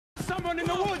someone in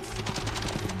the woods!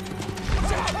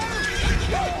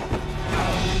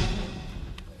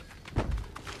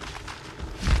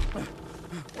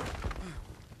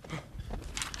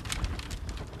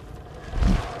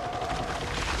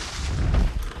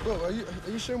 Well, are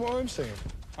you saying what I'm saying?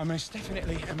 I most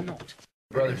definitely am not.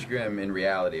 Brothers Grimm, in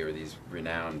reality, are these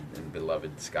renowned and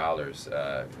beloved scholars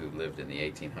who lived in the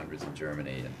 1800s in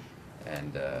Germany,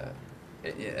 and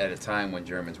at a time when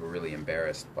Germans were really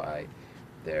embarrassed by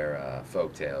their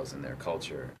folk tales and their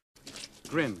culture.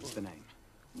 Grimm is the name.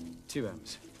 2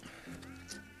 M's.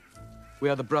 We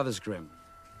are the Brothers Grimm.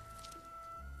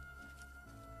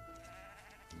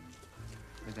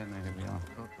 We don't know who we are.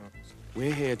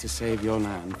 We're here to save your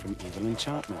land from evil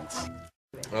enchantments.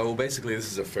 Well, basically, this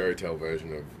is a fairy tale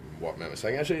version of what Matt was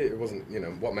saying. Actually, it wasn't,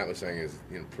 what Matt was saying is,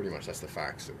 pretty much that's the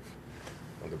facts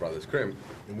of the Brothers Grimm.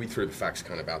 And we threw the facts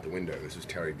kind of out the window. This was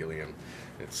Terry Gilliam.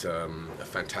 It's a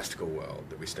fantastical world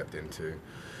that we stepped into.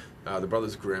 The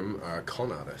Brothers Grimm are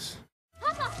con artists.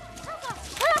 Papa!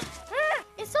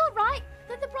 It's all right.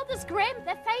 They're the Brothers Grimm.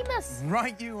 They're famous.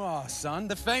 Right you are, son.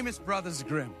 The famous Brothers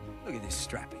Grimm. Look at this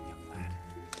strapping young lad.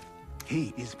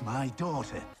 He is my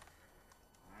daughter.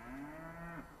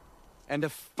 And a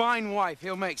fine wife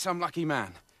he'll make some lucky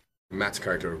man. Matt's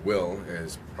character, Will,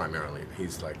 is primarily,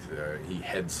 he's like, he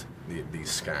heads these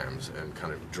scams and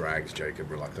kind of drags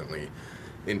Jacob reluctantly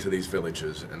into these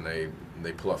villages, and they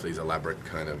pull off these elaborate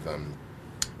kind of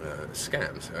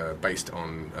scams based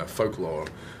on folklore,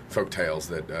 folk tales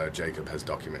that Jacob has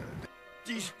documented.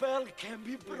 The spell can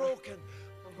be broken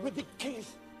with the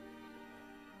kiss.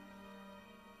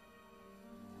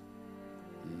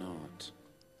 Not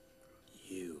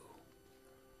you.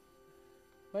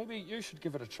 Maybe you should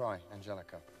give it a try,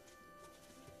 Angelica.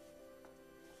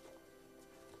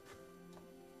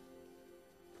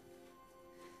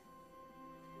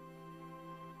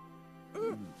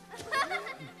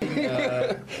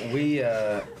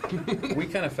 We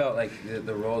kind of felt like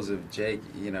the roles of Jake,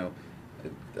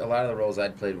 a lot of the roles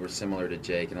I'd played were similar to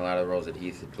Jake, and a lot of the roles that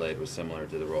Heath had played was similar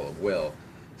to the role of Will.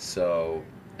 So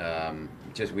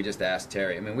we just asked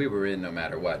Terry. I mean, we were in no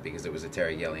matter what because it was a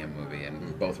Terry Gilliam movie,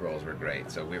 and both roles were great.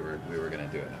 So we were going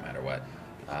to do it no matter what.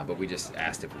 But we just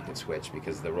asked if we could switch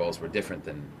because the roles were different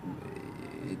than.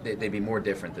 They'd be more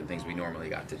different than things we normally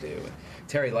got to do. And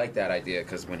Terry liked that idea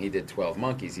because when he did 12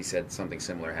 Monkeys, he said something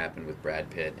similar happened with Brad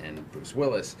Pitt and Bruce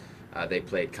Willis. They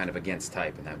played kind of against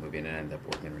type in that movie, and it ended up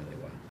working really well.